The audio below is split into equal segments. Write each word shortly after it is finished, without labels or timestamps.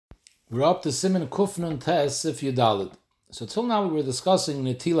We're up to Siman Kufnun Tes if Yudalid. So till now we were discussing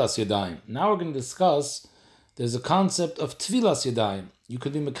Netilas Yadayim. Now we're going to discuss, there's a concept of Tvilas Yadayim. You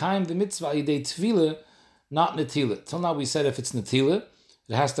could be Mekayim the mitzvah Yidei Tvila, not Netilat. Till now we said if it's Netilat,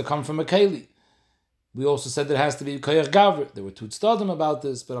 it has to come from a Keli. We also said that it has to be Koyer Gavr. There were two tzaddim about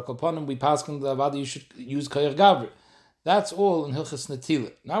this, but upon him we passed on the Avada you should use Koyer Gavr. That's all in Hilchas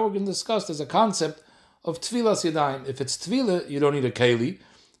Netilat. Now we're going to discuss, there's a concept of Tvilas Yadayim. If it's Tvila, you don't need a Keli.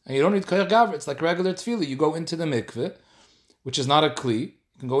 And you don't need koyer gavra. It's like regular tefillah. You go into the mikveh, which is not a kli.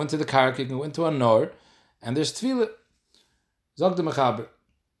 You can go into the karka, you can go into a nor, and there's tefillah. Zog de mechaber.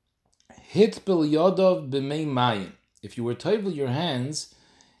 Hit bil yodov b'mei mayin. If you were toivel your hands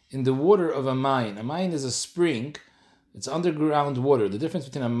in the water of a mayin is a spring. It's underground water. The difference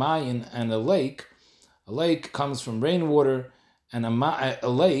between a mayin and a lake comes from rainwater, and a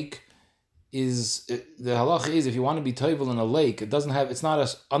lake is, the halacha is, if you want to be toivel in a lake, it's not an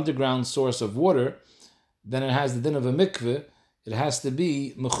underground source of water, then it has the din of a mikveh. It has to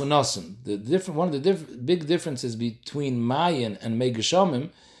be mechunasim. One of the big differences between mayin and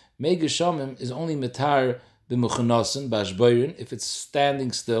megashamim is only metar b'mechunasim b'ashboirin if it's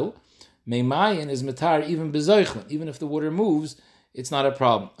standing still. Mayin is metar even b'zoichlin, even if the water moves, it's not a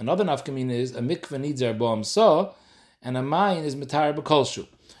problem. Another nafkamina is a mikveh needs arba'am sa, and a mayin is metar b'kolshu.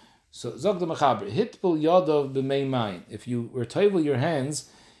 So, Zog the Mechaber, hitpul yodov b'mei mayin. If you were toivel your hands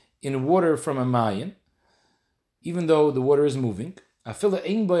in water from a mayin, even though the water is moving, afila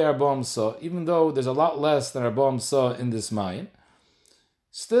ein boy arba'am sa, even though there's a lot less than arba'am sa in this mayin,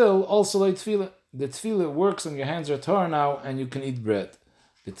 still also like tefillah. The tefillah works when your hands are torn now and you can eat bread.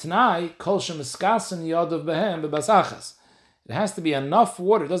 B'tnai kol shemiskasen yodov behem b'basachas. It has to be enough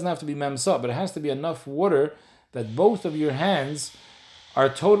water. It doesn't have to be memsa, but it has to be enough water that both of your hands are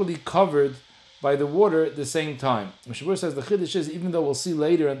totally covered by the water at the same time. Mishabur says the chiddush is, even though we'll see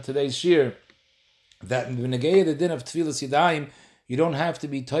later in today's shir, that in the negei the din of tefillas yadayim, you don't have to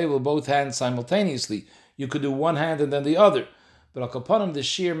be toivel both hands simultaneously. You could do one hand and then the other. But akapanim, the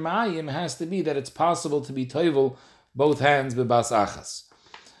shir mayim has to be that it's possible to be toivel both hands bebas achas.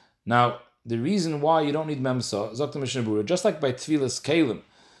 Now, the reason why you don't need memsa, Zakta Mishabur, just like by tefillas kalim,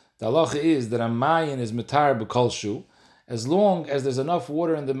 the halacha is that a mayin is metar b'kolshu, as long as there's enough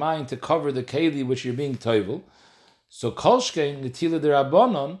water in the mine to cover the keli which you're being toivel. So kolshkein netilat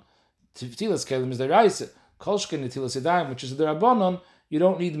derabanan, tefillas kelim is deraisa. Kolshkein netilas yadayim, which is derabanan, you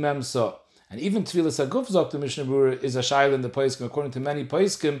don't need memsa. And even tefillas aguf, Zok the Mishnah Berurah, is a shayla in the poskim. According to many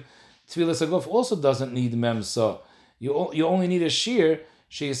poskim, tefillas aguf also doesn't need memsa. You only need a shear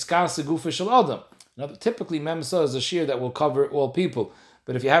sheiskas agufa shel adam. Now, typically memsa is a shear that will cover all people.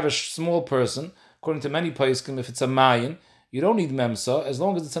 But if you have a small person, according to many poskim, if it's a mayin, you don't need memsa. As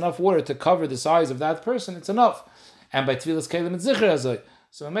long as it's enough water to cover the size of that person, it's enough. And by tefillas kelim it's zicher azay.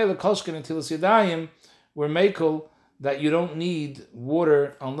 So amela kolshkin and tefillas yadayim were mekel that you don't need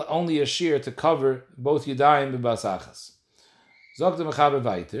water, only a shear to cover both yadayim b'basachas. Zog the mechaber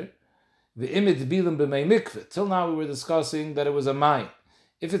weiter. The imid bilim b'mei mikveh. Till now we were discussing that it was a mayin.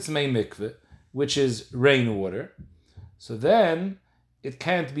 If it's mei mikveh, which is rainwater, so then it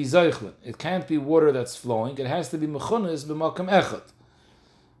can't be zeichlin. It can't be water that's flowing. It has to be mechunas b'makam echad.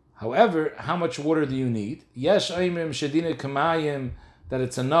 However, how much water do you need? Yesh aimrim shedina kamayim, that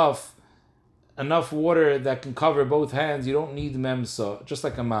it's enough water that can cover both hands. You don't need memsa, just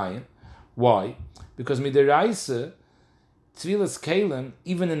like a mayin. Why? Because midiraisa, tvilas kalim,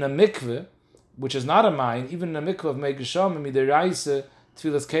 even in a mikveh, which is not a mayin, even in a mikveh of megashamim, midiraisa,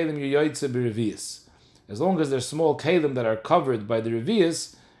 tvilas kalim yoytze b'revius. As long as there's small kalim that are covered by the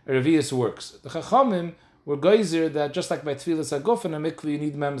revius, a revius works. The chachamim were geyser that just like by tefillas aguf and a mikveh you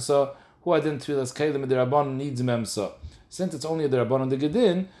need memsa, who adin tefillas kalim the rabbanon needs memsa. Since it's only the rabbanon the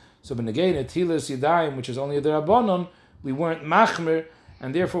gedin, so ben again netilas yadayim, which is only the rabbanon, we weren't machmer,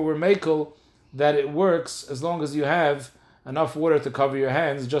 and therefore we're mekel that it works as long as you have enough water to cover your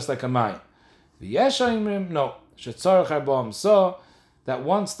hands, just like a mayim. The yeshayimrim, no, shetzarach arba'am sa, that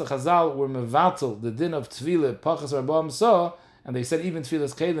once the Chazal were mevatel the din of tefillah pachas arba'am sa, and they said even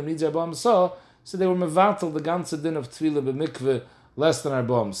tefillas kelim needs arba'am sa, so they were mevatel the ganze din of tefillah b'mikveh less than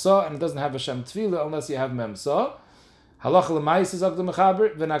arba'am sa, and it doesn't have Hashem tefillah unless you have mem sa. Halacha l'mayis is of the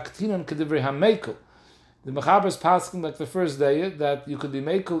mechaber v'naktinon kedivrei hamekel. The mechaber is passing like the first day that you could be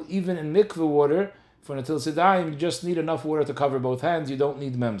mekel even in mikveh water. For netilas yadayim, you just need enough water to cover both hands. You don't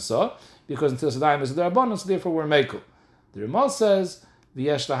need mem sa because netilas yadayim is the rabbanon, so therefore we're mekel. The Ramah says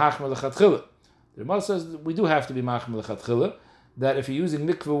v'yesh lahachmer lechatchila. The Ramah says we do have to be machmer lechatchila, that if you're using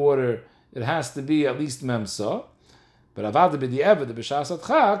mikveh water, it has to be at least memsa. But avad b'di'evet, the b'shas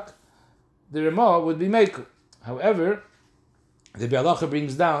adchak, the Ramah would be mekel. However, the Halacha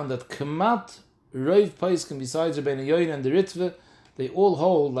brings down that Kamat Roiv Paiskim, besides Rabbeinu Yoin and the Ritva, they all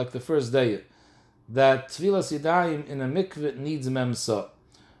hold like the first day that Tvilas Yadayim in a mikveh needs memsa.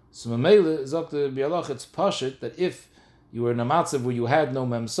 So Mamele Zok the Halacha, it's pashut that if you were in a matzav where you had no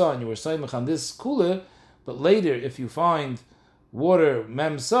memsa and you were saimach on this kula, but later if you find water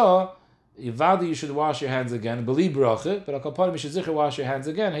memsa, Yivadi, you should wash your hands again. Believe bracha, but akaparim you should zicher wash your hands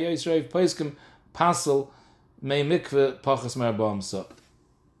again. Hayos Roiv Paiskim pasel mei mikveh pachas merabam sa.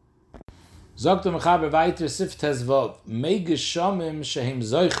 Zok the Mechaber weiter Sif Tezvav mei geshamim shehem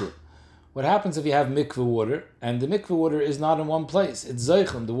zoichel. What happens if you have mikveh water, and the mikveh water is not in one place? It's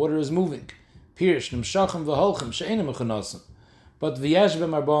zeichlim, the water is moving. Pirish, nimshachim v'holchim, she'enim mechunasim. But v'yesh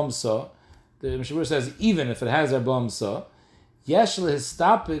b'marbam sa, the Mishabur says, even if it has arbam sa, yesh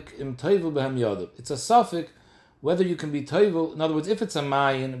lehistapik im toivel b'hem yadav. It's a suffix whether you can be toivel. In other words, if it's a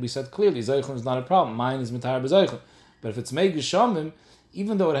mayin, we said clearly, zeichlim is not a problem. Mayin is mitar b'zeichlim. But if it's mei geshamim,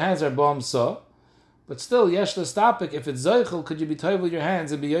 even though it has arbam sa, but still, yesh l'stapik, if it's zeichel, could you be toivel your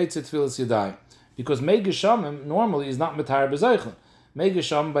hands and be yotzei tfilas yadayim? Because mei geshamim normally is not mitar b'zeichel. Mei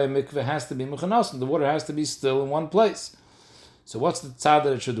geshamim by mikveh has to be mechunasim. The water has to be still in one place. So what's the tzad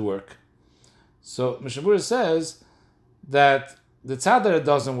that it should work? So Mishabura says that the tzad that it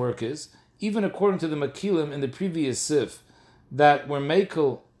doesn't work is, even according to the makilim in the previous sif, that we're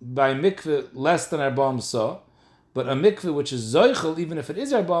mekel by mikveh less than arbam sa, but a mikveh which is zeichel, even if it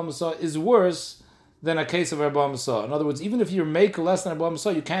is arbam sa, is worse than a case of arbam sa. In other words, even if you're mekel less than arbam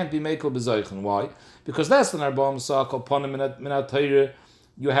sa, you can't be mekel b'zeichen. Why? Because less than arbam sa, kol ponim minat Torah,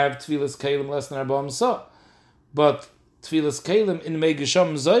 you have tfilas kalim less than arbam sa. But tfilas kalim in mei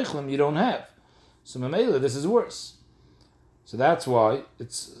gesham zeichlim you don't have. So memela, this is worse. So that's why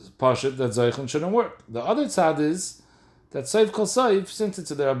it's pashut that zeichlim shouldn't work. The other tzad is that seif kol seif, since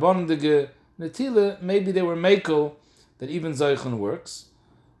it's a derabbandige netila, maybe they were mekel that even zeichlim works.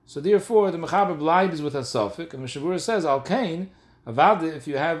 So therefore, the Mechaber blibes with a suffix, and Mishabura says, Al Kain, Avada, if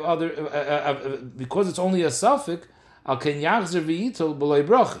you have other, because it's only a suffix, Al Kain Yachzer V'yitel B'loi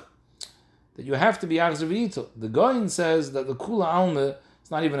Bracha, that you have to be Yachzer V'yitel. The Goyin says that the Kula Alma is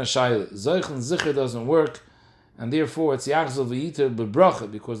not even a Shaila. Zeich and Zicher doesn't work, and therefore it's Yachzer V'yitel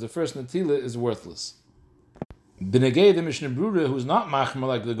B'bracha, because the first Natila is worthless. B'negei the Mishnah Brura, who's not Machmer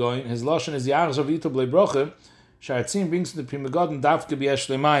like the Goyin, his Lashon is Yachzer V'yitel B'loi Bracha. Sharatzim brings to the Pri Megadim dafke b'yesh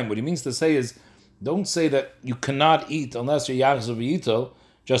le'mayim. What he means to say is, don't say that you cannot eat unless you're yachzer v'yito.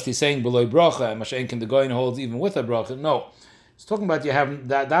 Just he's saying below bracha, and Mashenkin the Goyin holds even with a bracha. No, it's talking about you have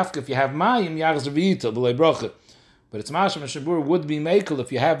that dafke if you have mayim yachzer v'yito below bracha. But it's mashma shabur would be mekel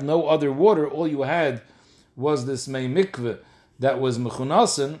if you have no other water. All you had was this mei mikveh that was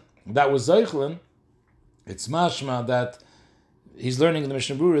mechunasin, that was zeichlin. It's mashma that he's learning in the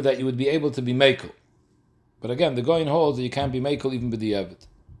Mishnah Brura that you would be able to be mekel. But again, the Goyin holds that you can't be mekel even b'di'evet.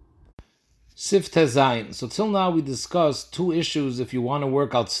 Sif Tezayin. So till now we discussed two issues if you want to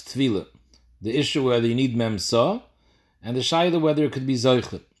work out tvila. The issue whether you need memsa, and the shayla whether it could be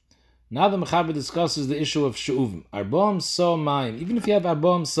zoichet. Now the Mechaber discusses the issue of she'uvim. Arba'am sa mayim. Even if you have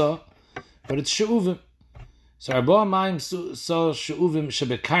arba'am sa, but it's she'uvim. So arba'am mayim sa she'uvim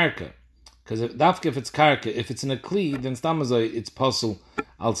shebekarka. Because if it's karka, if it's in a kli, then stamazai it's pasul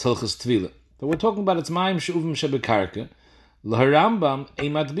al tzilchas tvila. But we're talking about it's mayim she'uvim shebekarka. L'harambam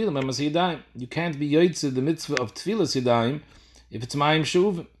eimat bilam emas yadayim. You can't be yotzei the mitzvah of tfilas yadayim if it's mayim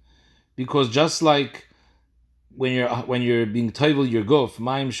she'uvim, because just like when you're being toivel your guf,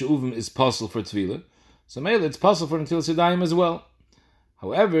 mayim she'uvim is possible for tefillah, so maybe it's possible for netilas yadayim as well.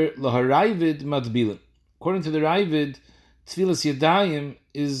 However, laharayvid matbilim. According to the Ravid, tefillas yadayim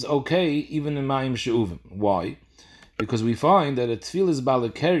is okay even in mayim she'uvim. Why? Because we find that a tefillas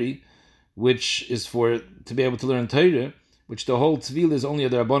balakeri, which is for to be able to learn Torah, which the whole tefillah is only a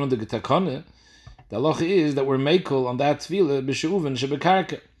derabbanan de getakane, the halacha is that we're mekel on that tefillah b'she'uvin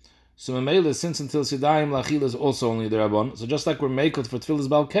shebekarka. So Mamela, since until Yadayim Lachila is also only the Rabban, so just like we're makel for Tfilas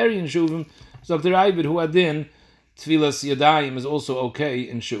Balkari in Shuvim, so Dr. Ivid who adin Tfilas Yadayim is also okay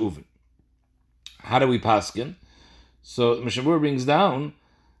in Shuvim. How do we paskin? So Mishabur brings down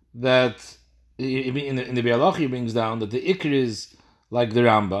that in the Bialach he brings down that the Ikr is like the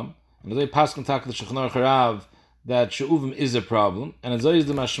Rambam, and the way paskin tak the Shechnor Charav that Shuvim is a problem, and as is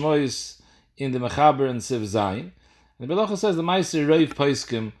the Mashmois in the Mechaber and Siv Zayin. And the Bialach says the Meiser Reiv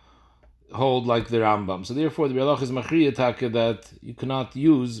Paiskim hold like the Rambam. So therefore the Bialach is machriya taka that you cannot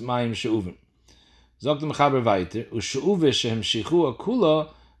use mayim she'uvim. Zog the Mechaber weiter, u'she'uve shehem shichu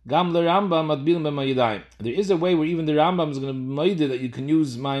akula gam leRambam matbilim b'mayidayim. There is a way where even the Rambam is going to be that you can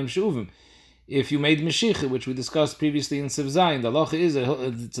use mayim she'uvim. If you made meshicha, which we discussed previously in Siv Zayin, the halacha is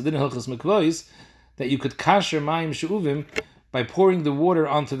it's a din hilchos mikvos that you could kasher mayim she'uvim by pouring the water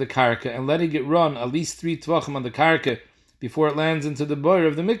onto the karka and letting it run at least 3 tvachim on the karka before it lands into the boyer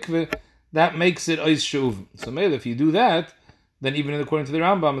of the mikveh, that makes it ois she'uvim. So maybe if you do that, then even according to the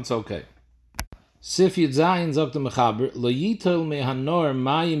Rambam, it's okay. Sif Yedzayin sagt der Mechaber, lo yitel mehanor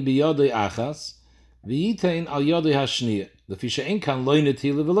mayim biyodei achas, v'yitein al yodei hashniya. Lefi she'en kan lo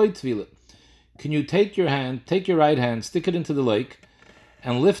netila v'lo tvila. Can you take your right hand, stick it into the lake,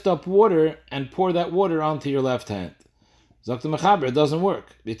 and lift up water and pour that water onto your left hand? Sagt der Mechaber, it doesn't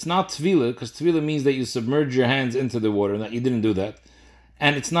work. It's not tvila, because tvila means that you submerge your hands into the water, and that you didn't do that.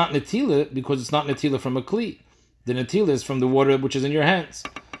 And it's not netila, because it's not netila from a kli. The netila is from the water which is in your hands.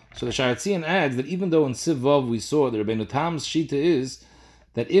 So the Sharatzian adds that even though in Siv Vav we saw that Rabbeinu Tam's shita is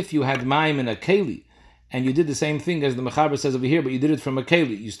that if you had mayim in a keli, and you did the same thing as the Mechaber says over here, but you did it from a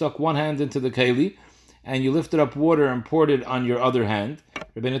keli, you stuck one hand into the keli, and you lifted up water and poured it on your other hand,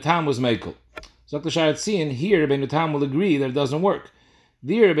 Rabbeinu Tam was mekel. So the Sharatzian here, Rabbeinu Tam will agree that it doesn't work.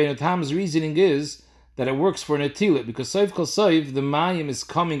 There, Rabbeinu Tam's reasoning is that it works for netilah, because Saif Kol Saif, the mayim is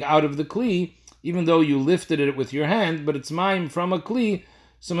coming out of the kli, even though you lifted it with your hand, but it's mayim from a kli,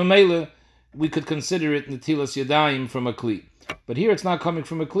 so Mamela, we could consider it Netilas Yadayim from a Kli. But here it's not coming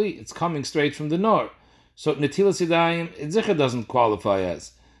from a Kli, it's coming straight from the Nor. So Netilas Yadayim, it Zicha doesn't qualify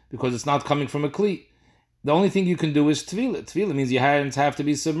as, because it's not coming from a Kli. The only thing you can do is Tvila. Tvila means your hands have to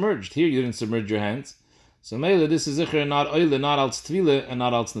be submerged. Here you didn't submerge your hands. So Mamela, this is Zicha not Oile, not als Tvila, and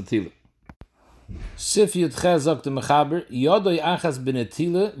not als Netila. Sif Yud Ches sagt der Mechaber, Yodoi Achas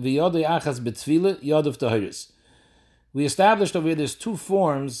Benetila, V'Yodoi Achas Betvila, Yodov Tahiris. We established over here there's 2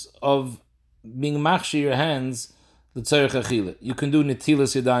 forms of being machshir your hands, the tzarech achila. You can do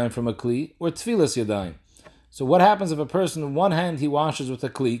netilas yadayim from a kli, or tfilas yadayim. So what happens if a person, in one hand he washes with a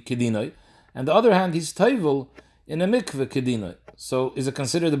kli, kedinoi, and the other hand he's toivel in a mikveh, kedinoi. So is it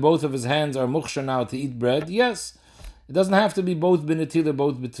considered that both of his hands are mukhshar now to eat bread? Yes. It doesn't have to be both benetila,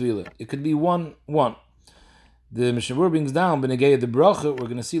 both betvila. It could be one. The Mishnah brings down, benegei the bracha, we're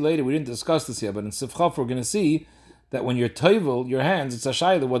going to see later, we didn't discuss this yet, but in Sifchaf we're going to see that when you're toivel, your hands, it's a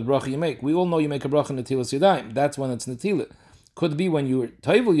shayla what bracha you make. We all know you make a bracha netilas yadayim. That's when it's netila. Could be when you're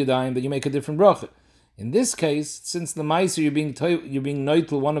toivel yadayim that you make a different bracha. In this case, since the meiser you're being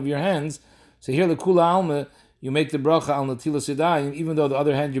noitel one of your hands, so here the kula alma you make the bracha al netilas yadayim, even though the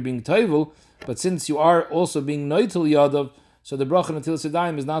other hand you're being toivel, but since you are also being noitel yadav, so the bracha netilas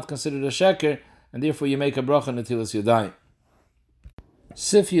yadayim is not considered a sheker, and therefore you make a bracha netilas yadayim.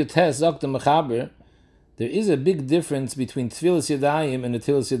 Sif Yotes Zok the Mechaber. There is a big difference between Tfilas Yadayim and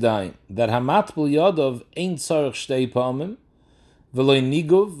Netilas Yadayim. That Hamatbul Yadav ain't Tzarech Shtei Pamim, V'loi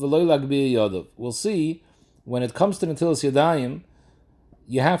Niguv, V'loi Lagbiya Yadav. We'll see, when it comes to Netilas Yadayim,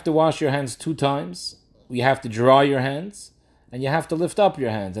 you have to wash your hands 2 times, you have to dry your hands, and you have to lift up your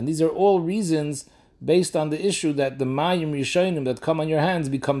hands. And these are all reasons based on the issue that the Mayim Rishonim that come on your hands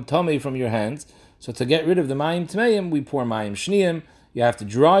become Tomei from your hands. So to get rid of the Mayim Tmeim, we pour Mayim Shniyim, you have to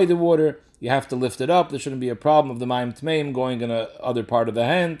dry the water, you have to lift it up. There shouldn't be a problem of the Mayim Tmeim going in a other part of the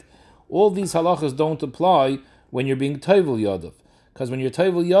hand. All these halachas don't apply when you're being Toivel Yadav. Because when you're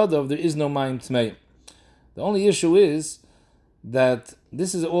Toivel Yadav, there is no Mayim Tmeim. The only issue is that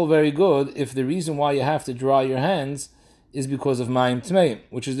this is all very good if the reason why you have to dry your hands is because of Mayim Tmeim,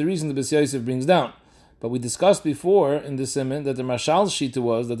 which is the reason the B'si Yosef brings down. But we discussed before in the Siman that the Mashal's Shita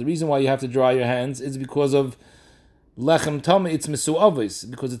was that the reason why you have to dry your hands is because of Lechem Tameh, it's Mesu'avis,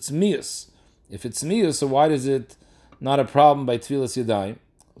 because it's Miyus. If it's miyus, so why is it not a problem by Tfilas Yadayim?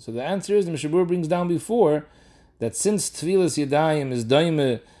 So the answer is, the Mishabur brings down before, that since Tfilas Yadayim is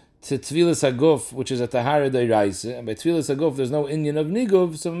daime to Tfilas Haguf, which is a Tahara Deiraise, and by Tfilas Haguf there's no Inyan of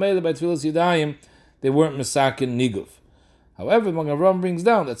Niguv, so mainly by Tfilas Yadayim, they weren't Mesakin Niguv. However, Magavram brings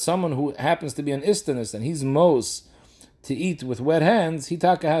down that someone who happens to be an Istanis, and he's mos to eat with wet hands, he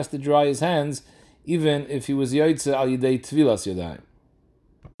taka has to dry his hands, even if he was Yaitze al Yidei Tfilas Yadayim.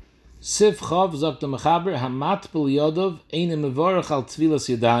 Sif Chav sagt der Mechaber, Hamatbel Yodov eine mevorach al Tfilas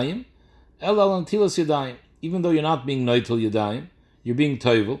Yadayim, el al Netilas Yadayim. Even though you're not being Noitel Yadayim, you're being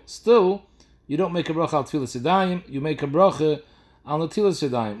Toivel, still, you don't make a bracha al Tfilas Yadayim, you make a bracha al Netilas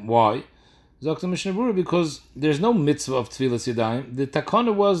Yadayim. Why? Sagt der Mishnah Berurah, because there's no mitzvah of Tfilas Yadayim. The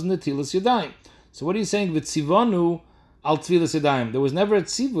takana was Netilas Yadayim. So what are you saying? V'tzivanu al Tfilas Yadayim. There was never a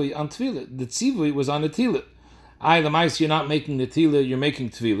tzivui on Tfilah. The tzivui was on Netilah. The mice, you're not making Netilah, you're making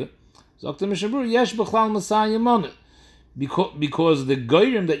Tfilah. Because the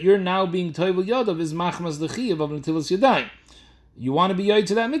goyim that you're now being toivel yadav is machmas lechiyav of netilas yadayim. You want to be yoy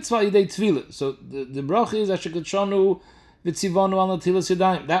to that mitzvah yidei tefillah. So the bracha is ashekatshanu v'tzivanu al netilas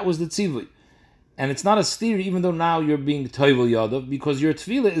yadayim. That was the tzivui, and it's not a steer even though now you're being toivel yadav because your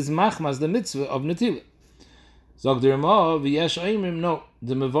tefillah is machmas the mitzvah of netilah. Zog der Rama, v'yesh oimrim, no,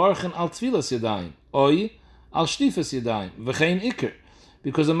 the mevarchen al tvilas yadayim, oi al shtifas yadayim, v'chein iker.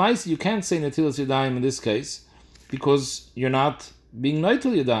 Because a mice, you can't say netilas yadayim in this case, because you're not being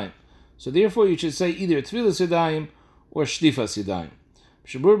neitil yadayim. So therefore you should say either tvilas yadayim or shtifas yadayim.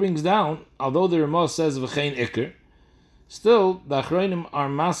 Shabur brings down, although the Rama says v'chein iker, still the achronim are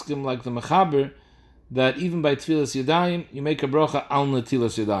maskim like the mechaber that even by tvilas yadayim you make a bracha al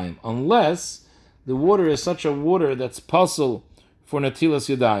netilas yadayim, unless the water is such a water that's puzzle for netilas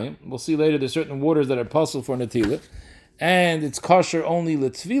yadayim. We'll see later there's certain waters that are puzzle for netilah, and it's kosher only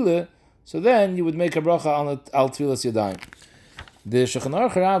l'tvilah, so then you would make a bracha al tvilas yadayim. The Shulchan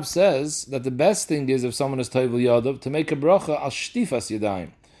Aruch Rav says that the best thing is if someone is toivel yadav to make a bracha al shtifas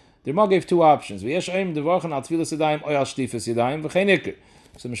yadayim. The Rama gave two options. V'yesh oim devarchen al tvilas yadayim or al shtifas yadayim v'chein iker.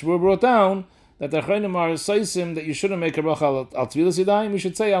 So Mishmur brought down that the achronim are seisim that you shouldn't make a bracha al tvilas yadayim, you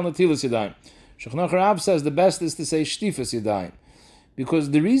should say al netilas yadayim. Shulchan Aruch Rav says the best is to say shtifas yadayim,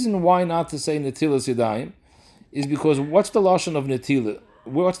 because the reason why not to say netilas yadayim is because what's the lashon of netilah?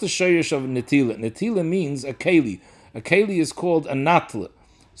 What's the shayrish of netilah? Netilah means a keli. A keli is called a natla.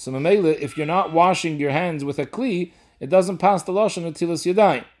 So mamela, if you're not washing your hands with a kli, it doesn't pass the lashon netilas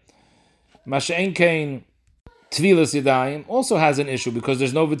yadayim. Masha'en kain tvilas yadayim also has an issue because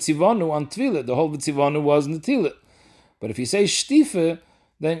there's no vitzivanu on tvilah. The whole vitzivanu was netilah. But if you say shtifa,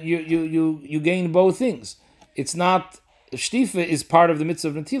 then you gain both things. It's not, shtifa is part of the mitzvah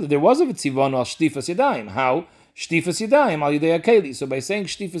of netilah. There was a vitzivanu al shtifas yadayim. How? Shtifas yadayim al yidei akeli. So by saying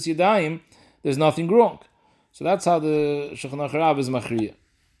shtifas yadayim, there's nothing wrong. So that's how the Shulchan Aruch Rav is machriya.